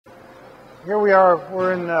Here we are,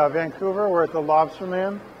 we're in Vancouver, we're at the Lobster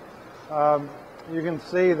Man. You can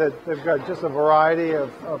see that they've got just a variety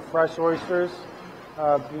of fresh oysters.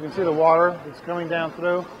 You can see the water that's coming down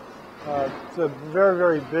through. It's a very,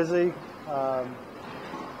 very busy.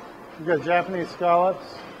 You've got Japanese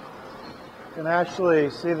scallops. You can actually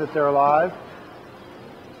see that they're alive.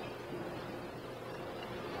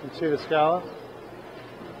 You can see the scallop.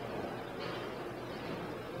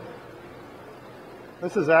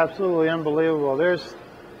 This is absolutely unbelievable. There's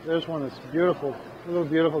one that's beautiful. A little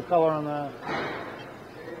beautiful color on that.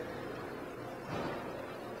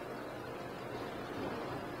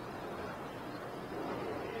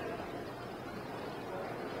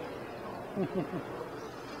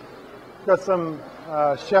 Got some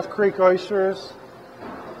Chef Creek oysters,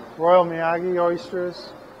 Royal Miyagi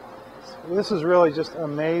oysters. This is really just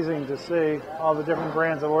amazing to see all the different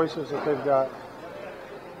brands of oysters that they've got.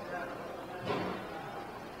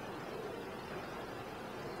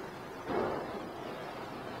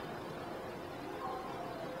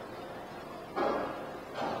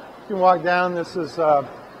 You can walk down. This is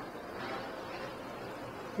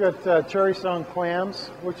got cherry stone clams,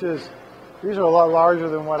 these are a lot larger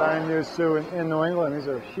than what I'm used to in New England. These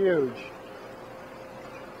are huge.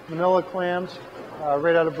 Manila clams,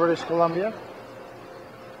 right out of British Columbia.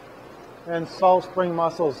 And Salt Spring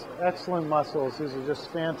mussels, excellent mussels. These are just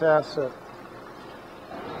fantastic.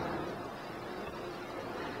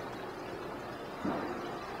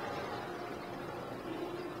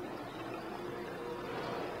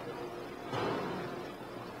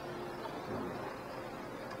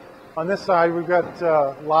 On this side, we've got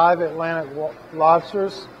live Atlantic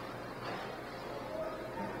lobsters.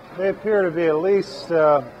 They appear to be at least,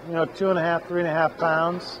 2.5, 3.5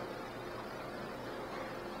 pounds.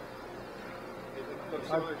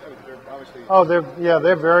 Oh,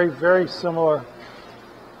 they're very, very similar.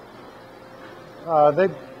 They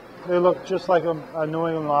look just like a New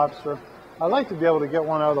England lobster. I'd like to be able to get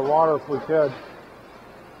one out of the water if we could.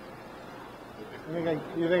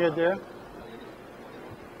 You think I dare?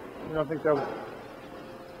 You don't think that would...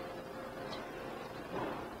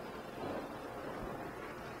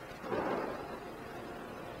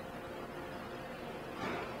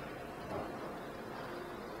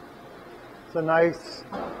 It's a nice...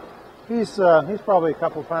 He's probably a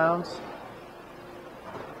couple pounds.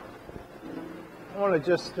 I want to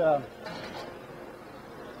just...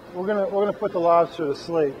 we're gonna put the lobster to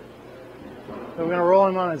sleep. So we're gonna roll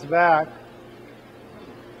him on his back.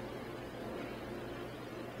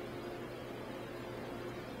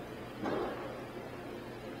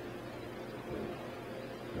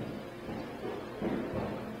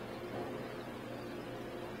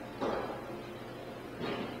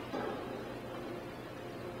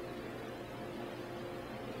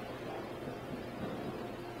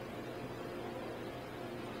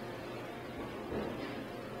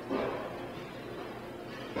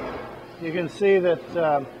 You can see that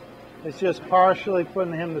it's just partially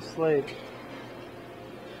putting him to sleep.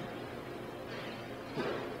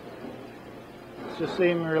 Just see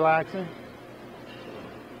him relaxing.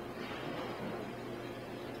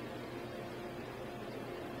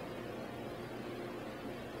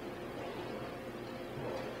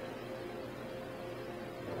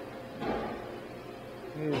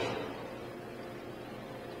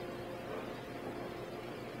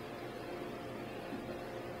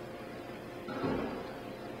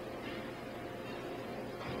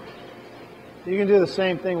 You can do the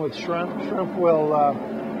same thing with shrimp. Shrimp will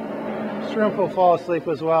fall asleep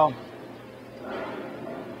as well.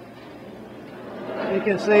 You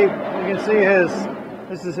can see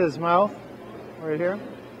this is his mouth right here.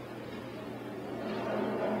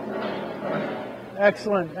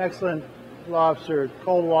 Excellent lobster.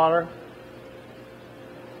 Cold water.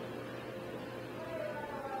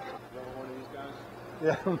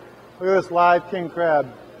 Yeah, look at this live king crab.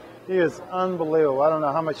 He is unbelievable. I don't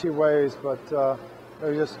know how much he weighs, but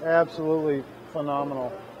they're just absolutely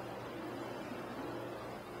phenomenal.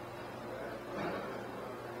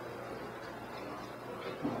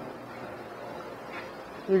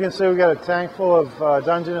 You can see we got a tank full of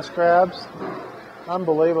Dungeness crabs.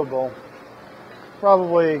 Unbelievable.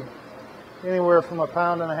 Probably anywhere from 1.5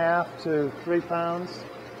 pounds to 3 pounds.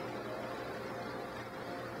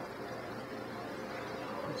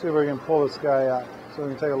 Let's see if we can pull this guy out so we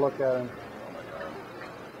can take a look at him.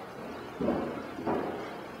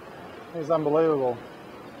 He's unbelievable.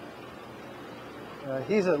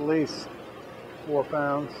 He's at least 4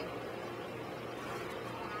 pounds.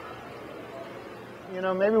 You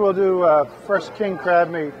know, maybe we'll do fresh king crab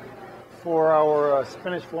meat for our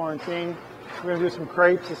spinach Florentine. We're going to do some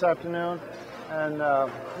crepes this afternoon. and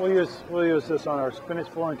we'll use this on our spinach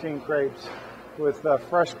Florentine crepes with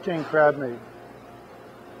fresh king crab meat.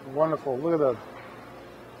 Wonderful. Look at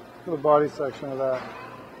the body section of that.